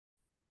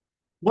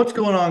What's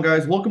going on,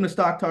 guys? Welcome to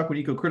Stock Talk with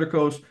Nico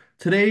Kritikos.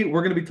 Today,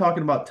 we're going to be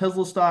talking about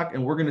Tesla stock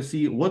and we're going to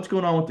see what's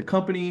going on with the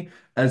company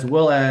as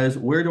well as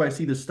where do I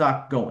see the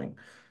stock going.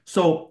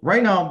 So,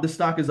 right now, the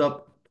stock is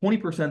up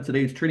 20%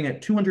 today. It's trading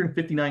at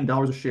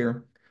 $259 a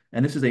share,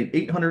 and this is a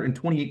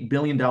 $828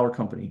 billion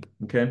company.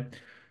 Okay.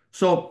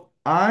 So,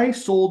 I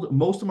sold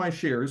most of my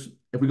shares.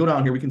 If we go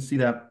down here, we can see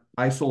that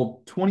I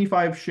sold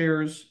 25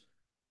 shares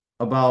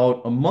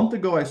about a month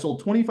ago. I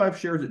sold 25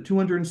 shares at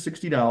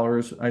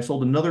 $260. I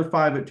sold another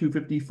five at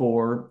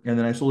 254, and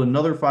then I sold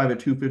another five at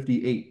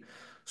 258.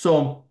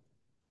 So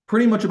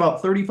pretty much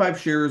about 35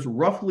 shares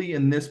roughly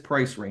in this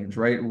price range,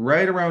 right?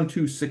 Right around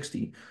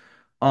 260.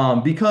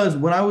 Because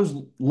when I was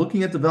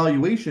looking at the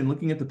valuation,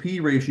 looking at the P/E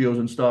ratios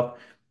and stuff,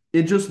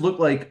 it just looked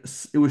like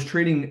it was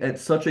trading at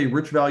such a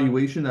rich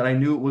valuation that I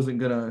knew it wasn't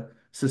going to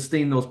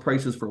sustain those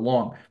prices for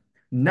long.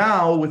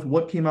 Now, with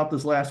what came out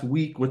this last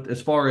week, with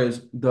as far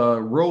as the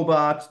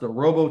robots, the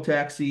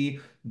robo-taxi,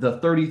 the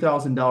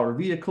 $30,000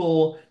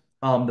 vehicle,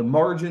 the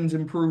margins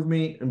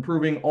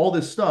improving, all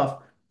this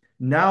stuff,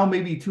 now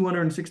maybe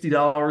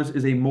 $260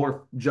 is a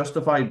more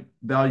justified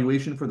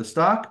valuation for the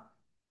stock.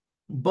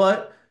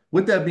 But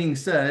with that being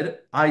said,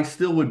 I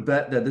still would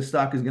bet that this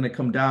stock is going to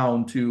come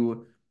down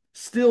to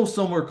still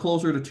somewhere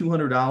closer to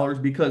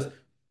 $200 because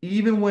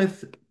even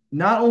with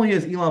not only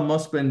has Elon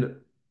Musk been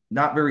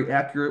not very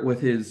accurate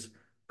with his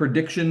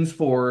predictions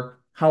for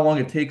how long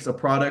it takes a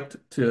product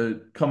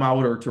to come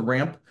out or to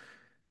ramp,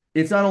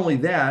 it's not only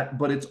that,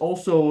 but it's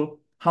also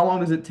how long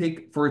does it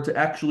take for it to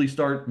actually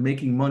start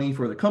making money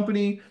for the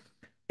company.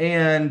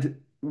 And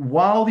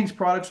while these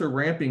products are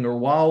ramping or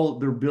while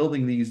they're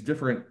building these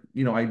different,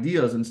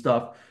 ideas and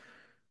stuff,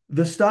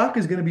 the stock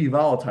is going to be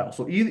volatile.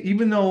 So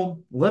even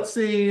though, let's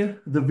say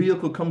the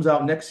vehicle comes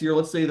out next year,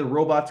 let's say the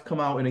robots come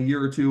out in a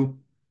year or two,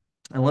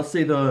 and let's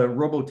say the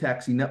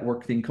robo-taxi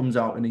network thing comes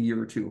out in a year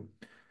or two,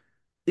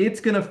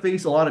 it's going to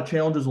face a lot of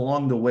challenges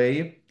along the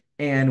way.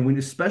 And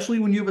especially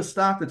when you have a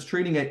stock that's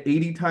trading at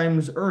 80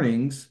 times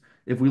earnings,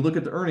 if we look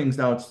at the earnings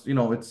now,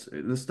 it's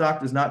the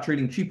stock is not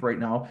trading cheap right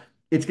now.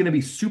 It's going to be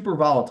super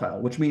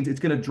volatile, which means it's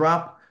going to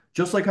drop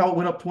just like how it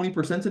went up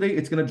 20% today.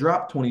 It's going to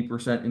drop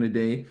 20% in a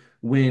day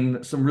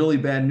when some really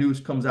bad news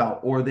comes out,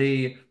 or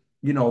Elon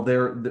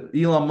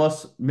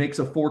Musk makes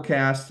a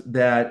forecast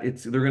that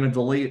they're going to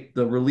delay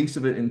the release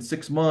of it in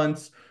 6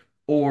 months,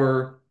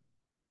 or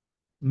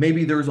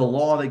maybe there's a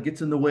law that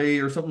gets in the way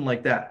or something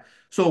like that.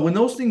 So when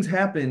those things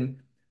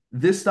happen,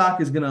 this stock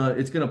is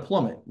gonna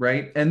plummet,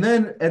 right? And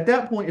then at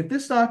that point, if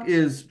this stock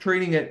is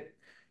trading at,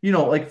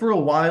 like for a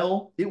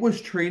while, it was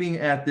trading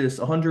at this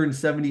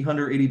 170,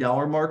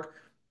 $180 mark.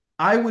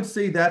 I would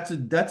say that's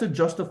a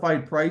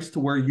justified price to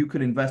where you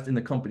could invest in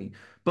the company.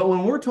 But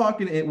when we're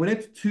talking when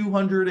it's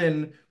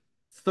 230,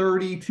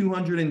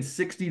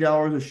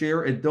 $260 a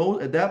share at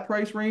that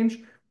price range,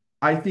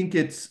 I think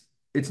it's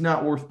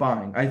not worth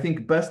buying. I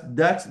think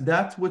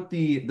that's with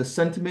the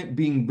sentiment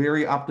being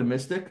very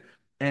optimistic.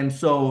 And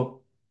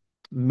so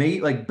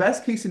like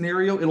best case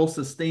scenario, it'll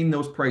sustain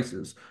those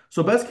prices.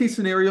 So best case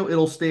scenario,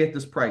 it'll stay at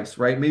this price,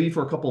 right? Maybe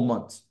for a couple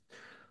months.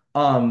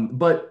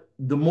 But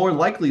the more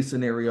likely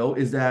scenario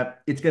is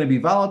that it's going to be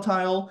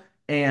volatile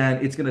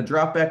and it's going to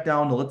drop back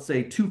down to, let's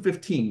say,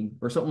 215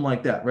 or something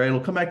like that, right?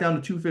 It'll come back down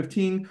to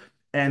 215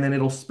 and then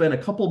it'll spend a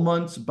couple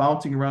months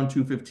bouncing around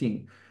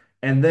 215.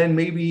 And then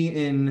maybe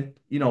in,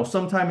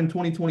 sometime in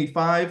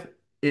 2025,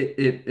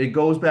 it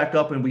goes back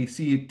up and we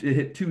see it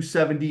hit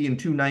 270 and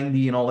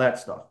 290 and all that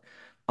stuff.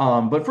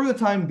 But for the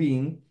time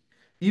being,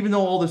 even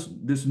though all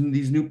these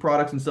new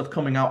products and stuff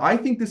coming out, I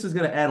think this is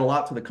going to add a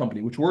lot to the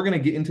company, which we're going to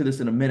get into this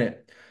in a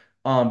minute.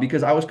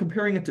 Because I was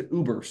comparing it to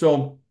Uber.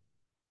 So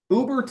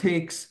Uber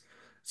takes,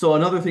 so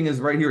another thing is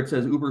right here, it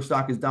says Uber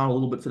stock is down a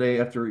little bit today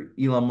after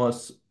Elon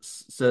Musk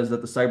says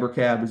that the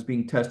Cybercab is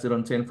being tested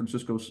on San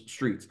Francisco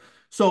streets.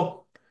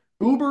 So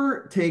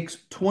Uber takes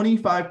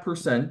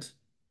 25%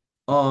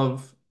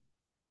 of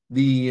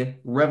the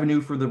revenue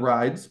for the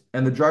rides,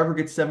 and the driver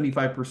gets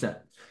 75%.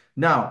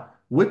 Now,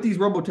 with these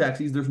robo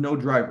taxis, there's no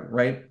driver,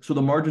 right? So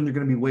the margins are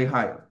going to be way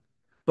higher.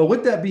 But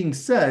with that being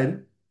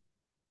said,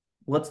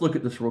 let's look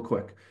at this real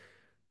quick.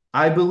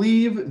 I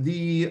believe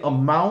the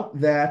amount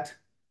that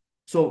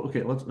so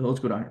okay, let's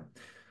go down here.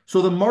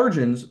 So the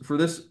margins for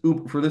this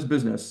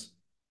business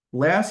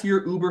last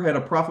year, Uber had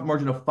a profit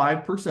margin of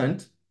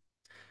 5%.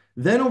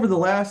 Then over the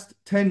last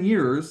 10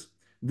 years,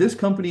 this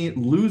company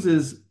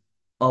loses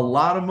a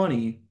lot of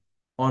money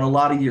on a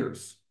lot of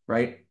years,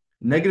 right?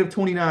 Negative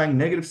 29,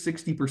 negative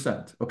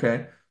 60%.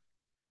 Okay.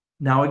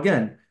 Now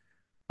again,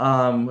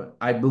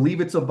 I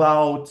believe it's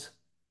about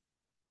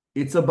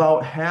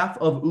half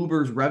of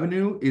Uber's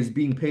revenue is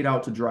being paid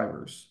out to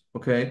drivers.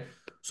 Okay.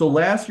 So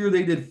last year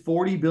they did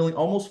 40 billion,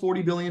 almost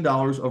 $40 billion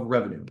of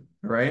revenue.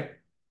 All right.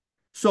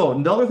 So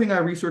another thing I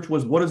researched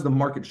was what is the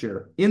market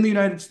share? In the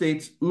United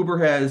States, Uber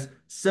has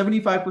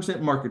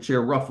 75% market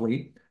share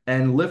roughly,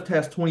 and Lyft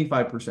has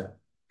 25%.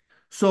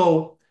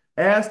 So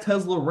as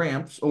Tesla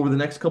ramps over the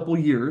next couple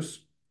of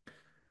years,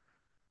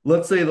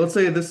 let's say we're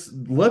going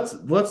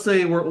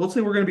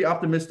to be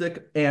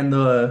optimistic and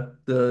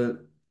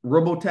the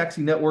Robotaxi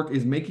network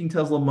is making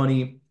Tesla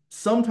money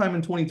sometime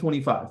in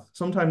 2025,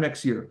 sometime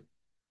next year.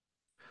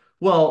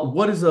 Well,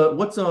 what's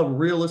a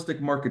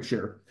realistic market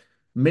share?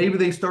 Maybe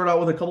they start out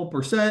with a couple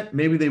percent,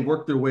 maybe they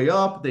work their way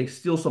up, they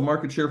steal some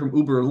market share from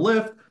Uber or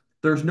Lyft.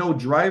 There's no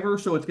driver,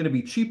 so it's going to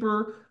be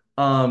cheaper.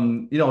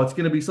 It's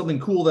going to be something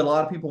cool that a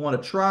lot of people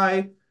want to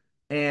try.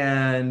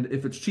 And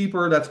if it's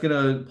cheaper, that's going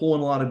to pull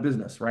in a lot of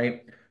business,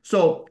 right?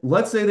 So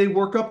let's say they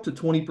work up to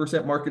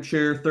 20% market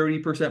share,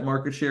 30%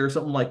 market share,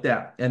 something like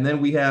that. And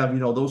then we have,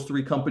 those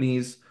three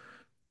companies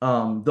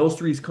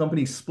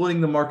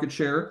splitting the market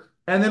share.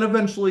 And then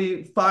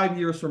eventually, 5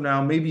 years from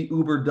now, maybe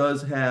Uber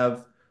does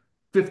have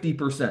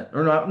 50%,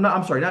 or not,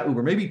 I'm sorry, not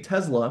Uber, maybe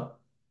Tesla.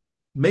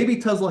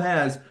 Maybe Tesla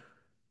has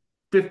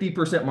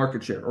 50%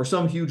 market share or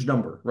some huge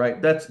number,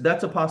 right?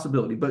 That's a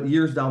possibility, but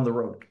years down the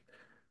road.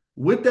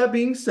 With that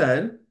being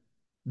said,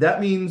 that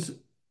means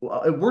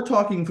we're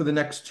talking for the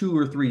next 2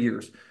 or 3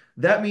 years.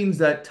 That means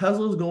that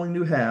Tesla is going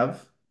to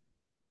have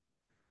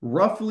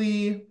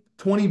roughly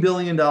 $20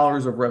 billion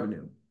of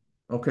revenue.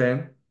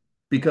 Okay.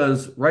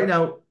 Because right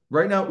now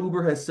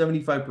Uber has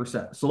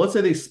 75%. So let's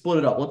say they split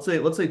it up. Let's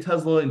say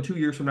Tesla in 2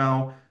 years from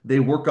now, they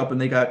work up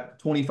and they got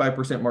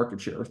 25%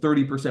 market share or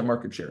 30%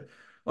 market share.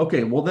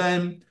 Okay, well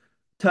then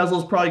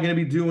Tesla's probably going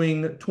to be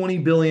doing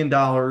 $20 billion.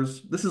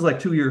 This is like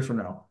 2 years from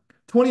now.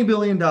 $20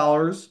 billion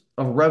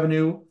of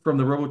revenue from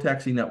the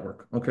Robotaxi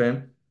network.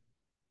 Okay.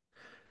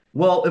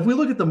 Well, if we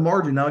look at the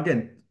margin, now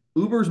again,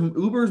 Uber's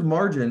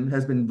margin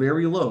has been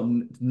very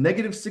low,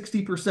 negative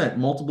 60%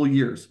 multiple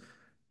years.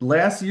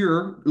 Last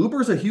year,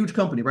 Uber's a huge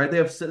company, right?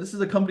 This is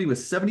a company with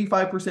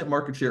 75%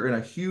 market share in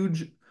a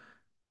huge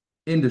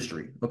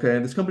industry. Okay.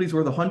 This company's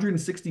worth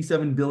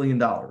 $167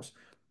 billion.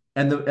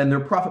 And their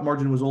profit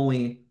margin was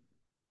only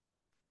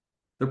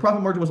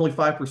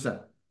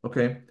 5%.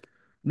 Okay.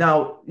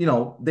 Now,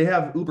 they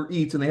have Uber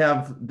Eats and they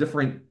have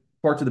different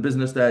parts of the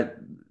business that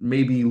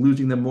may be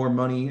losing them more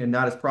money and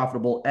not as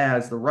profitable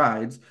as the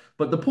rides.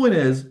 But the point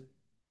is,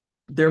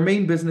 their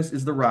main business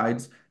is the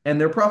rides, and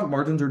their profit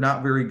margins are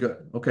not very good.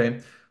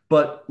 Okay.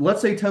 But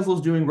let's say Tesla's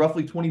doing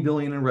roughly 20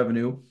 billion in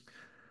revenue,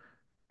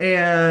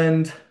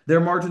 and their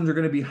margins are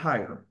going to be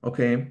higher.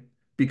 Okay.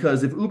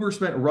 Because if Uber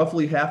spent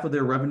roughly half of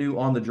their revenue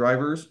on the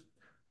drivers,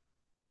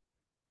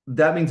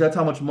 that means that's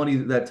how much money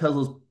that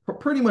Tesla's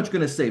pretty much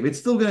going to save. It's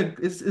still going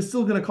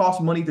to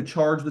cost money to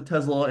charge the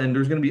Tesla, and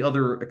there's going to be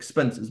other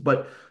expenses.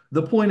 But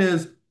the point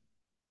is,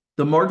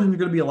 the margins are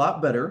going to be a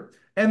lot better,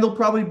 and they'll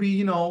probably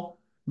be,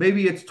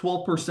 maybe it's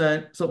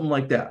 12%, something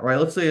like that, right?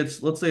 Let's say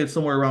it's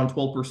somewhere around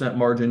 12%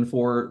 margin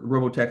for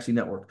Robotaxi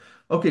network.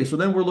 Okay, so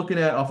then we're looking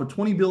at off of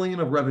 20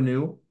 billion of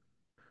revenue,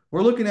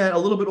 we're looking at a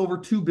little bit over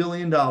 $2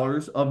 billion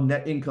of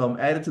net income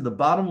added to the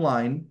bottom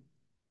line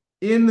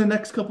in the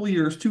next couple of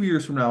years, 2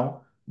 years from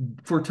now,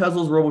 for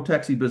Tesla's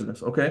robotaxi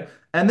business. Okay,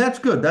 and that's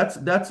good. That's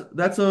a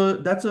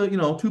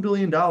 $2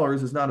 billion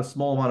is not a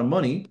small amount of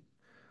money.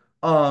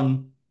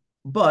 Um,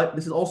 but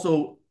this is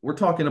also we're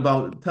talking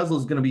about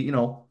Tesla's going to be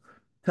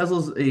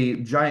Tesla's a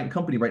giant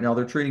company right now.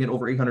 They're trading at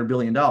over $800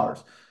 billion.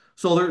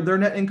 So their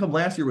net income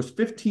last year was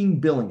 15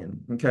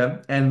 billion. Okay,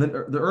 and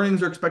the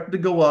earnings are expected to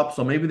go up.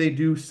 So maybe they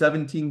do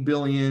 17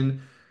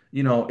 billion,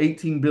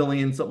 18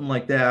 billion, something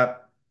like that.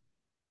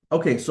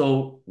 Okay,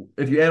 so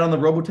if you add on the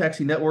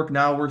Robotaxi network,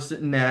 now we're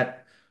sitting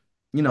at,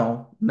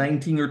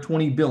 19 or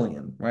 20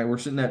 billion, right? We're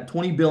sitting at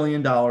 $20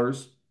 billion,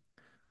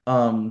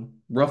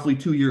 roughly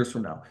 2 years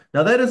from now.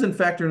 Now that doesn't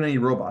factor in any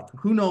robots.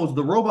 Who knows?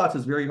 The robots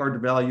is very hard to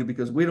value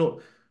because we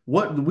don't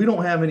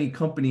have any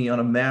company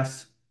on a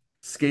mass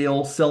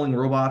scale selling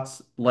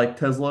robots like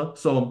Tesla.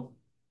 So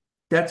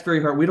that's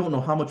very hard. We don't know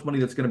how much money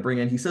that's going to bring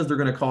in. He says they're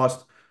going to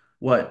cost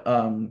what,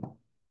 20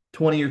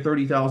 or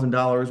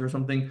 $30,000 or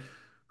something.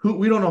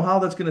 We don't know how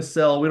that's going to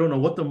sell. We don't know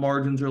what the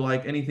margins are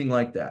like, anything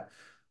like that.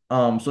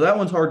 So that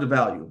one's hard to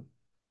value.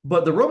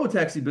 But the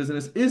robotaxi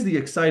business is the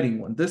exciting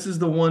one. This is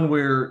the one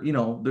where,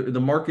 the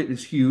market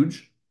is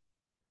huge.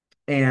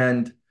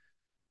 And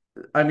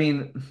I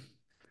mean,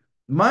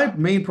 my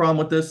main problem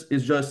with this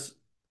is just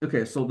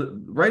okay. So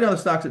right now the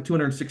stock's at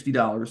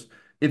 $260.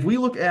 If we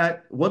look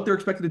at what they're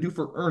expected to do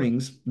for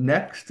earnings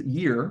next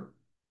year,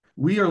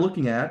 we are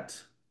looking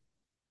at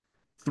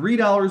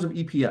 $3 of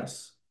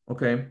EPS.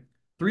 Okay,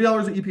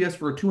 $3 of EPS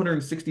for a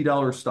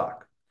 $260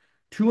 stock.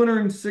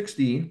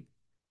 260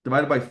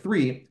 divided by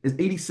 3 is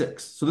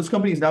 86. So this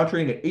company is now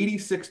trading at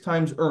 86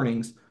 times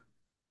earnings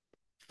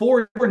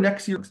for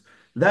next year.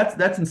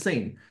 That's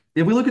insane.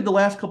 If we look at the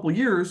last couple of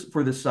years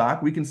for this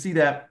stock, we can see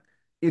that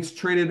it's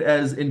traded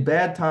as in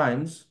bad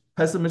times,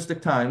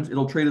 pessimistic times,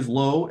 it'll trade as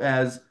low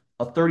as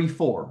a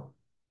 34.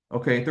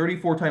 Okay,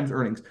 34 times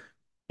earnings.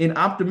 In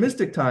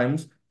optimistic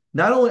times,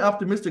 not only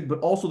optimistic, but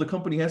also the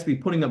company has to be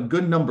putting up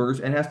good numbers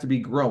and has to be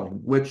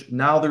growing, which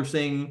now they're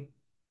saying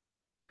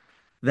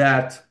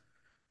that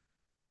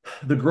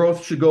the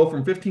growth should go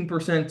from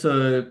 15%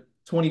 to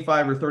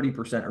 25 or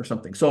 30% or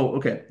something. So,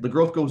 okay, the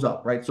growth goes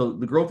up, right? So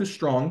the growth is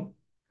strong,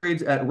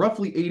 trades at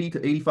roughly 80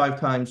 to 85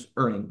 times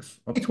earnings.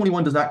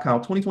 2021 does not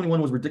count.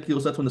 2021 was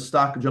ridiculous. That's when the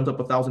stock jumped up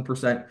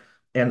 1,000%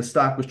 and the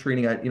stock was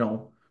trading at,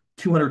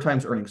 200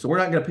 times earnings. So we're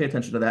not going to pay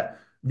attention to that.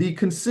 The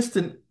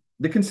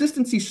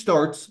consistency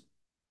starts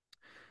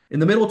in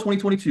the middle of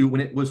 2022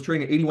 when it was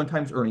trading at 81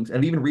 times earnings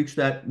and it even reached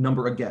that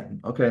number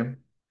again. Okay.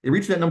 It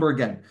reached that number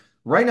again.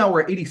 Right now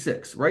we're at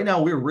 86. Right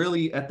now we're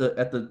really at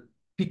the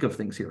peak of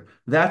things here.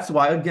 That's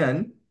why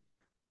again,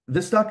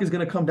 this stock is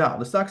going to come down.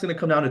 The stock's going to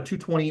come down to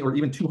 220 or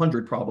even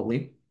 200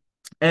 probably.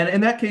 And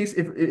in that case,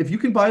 if you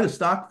can buy the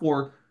stock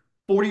for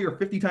 40 or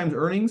 50 times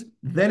earnings,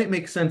 then it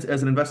makes sense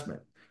as an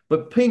investment.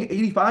 But paying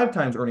 85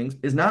 times earnings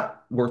is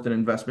not worth an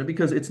investment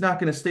because it's not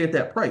going to stay at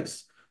that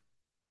price.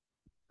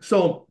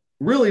 So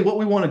really what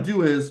we want to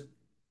do is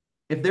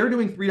if they're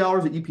doing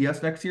 $3 at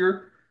EPS next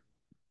year,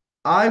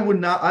 I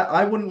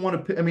wouldn't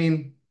want to, I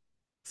mean,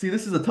 see,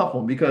 this is a tough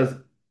one because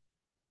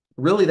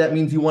really that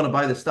means you want to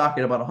buy the stock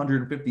at about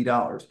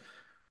 $150.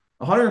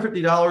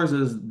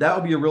 $150 is that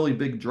would be a really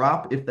big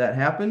drop if that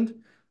happened.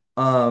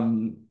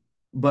 Um,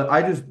 but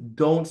I just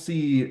don't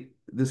see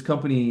this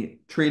company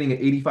trading at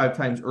 85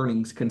 times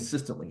earnings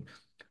consistently,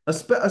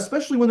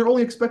 especially when they're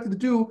only expected to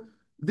do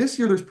this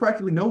year. There's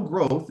practically no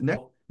growth.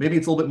 Next, maybe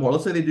it's a little bit more.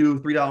 Let's say they do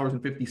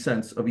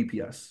 $3.50 of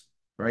EPS,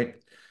 right?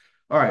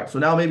 All right, so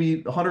now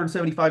maybe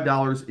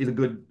 $175 is a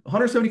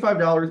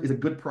 $175 is a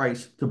good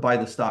price to buy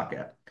the stock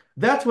at.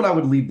 That's what I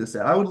would leave this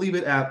at. I would leave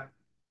it at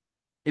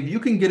if you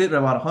can get it at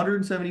about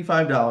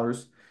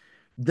 $175,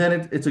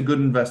 then it's a good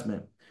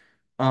investment.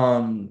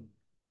 Um,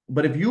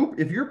 but if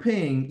you're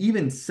paying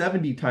even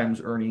 70 times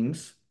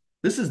earnings,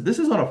 this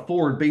is on a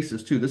forward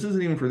basis too. This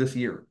isn't even for this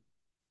year.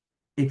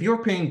 If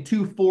you're paying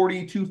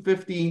 240,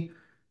 250,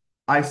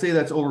 I say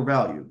that's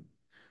overvalued.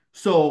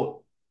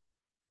 So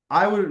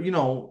I would,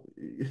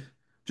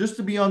 just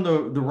to be on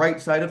the right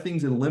side of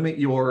things and limit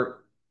you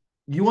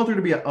want there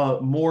to be a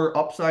more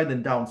upside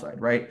than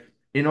downside, right?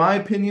 In my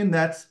opinion,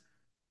 that's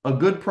a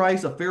good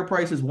price, a fair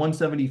price is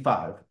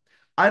 175.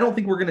 I don't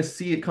think we're going to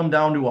see it come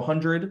down to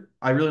 100.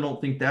 I really don't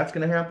think that's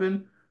going to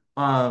happen.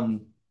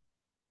 Um,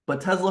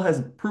 but Tesla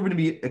has proven to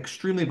be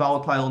extremely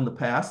volatile in the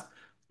past.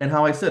 And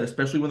how I said,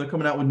 especially when they're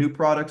coming out with new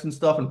products and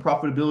stuff, and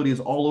profitability is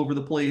all over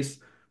the place.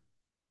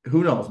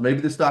 Who knows? Maybe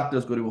the stock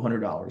does go to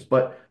 $100.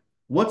 But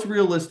what's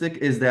realistic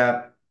is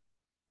that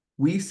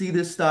we see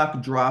this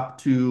stock drop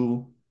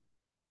to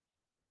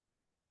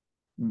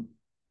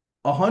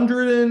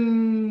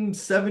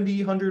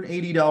 170,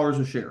 $180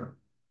 a share.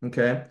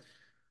 Okay.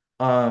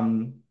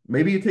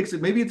 Maybe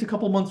it's a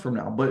couple months from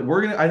now, but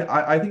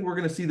I think we're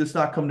gonna see the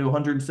stock come to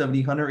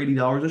 170,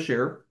 $180 a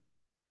share.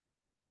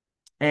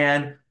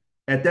 And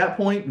at that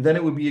point, then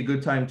it would be a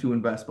good time to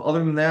invest. But other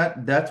than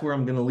that, that's where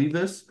I'm gonna leave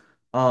this.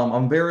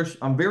 I'm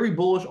very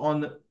bullish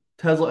on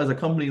Tesla as a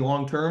company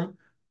long term.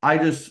 I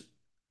just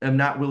am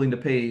not willing to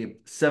pay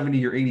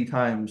 70 or 80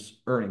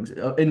 times earnings.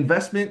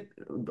 Investment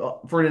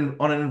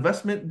on an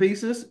investment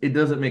basis, it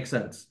doesn't make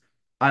sense.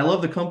 I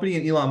love the company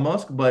and Elon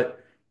Musk, but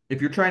if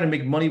you're trying to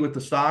make money with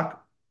the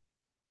stock,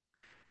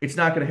 it's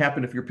not going to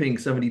happen if you're paying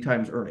 70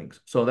 times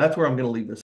earnings. So that's where I'm going to leave this.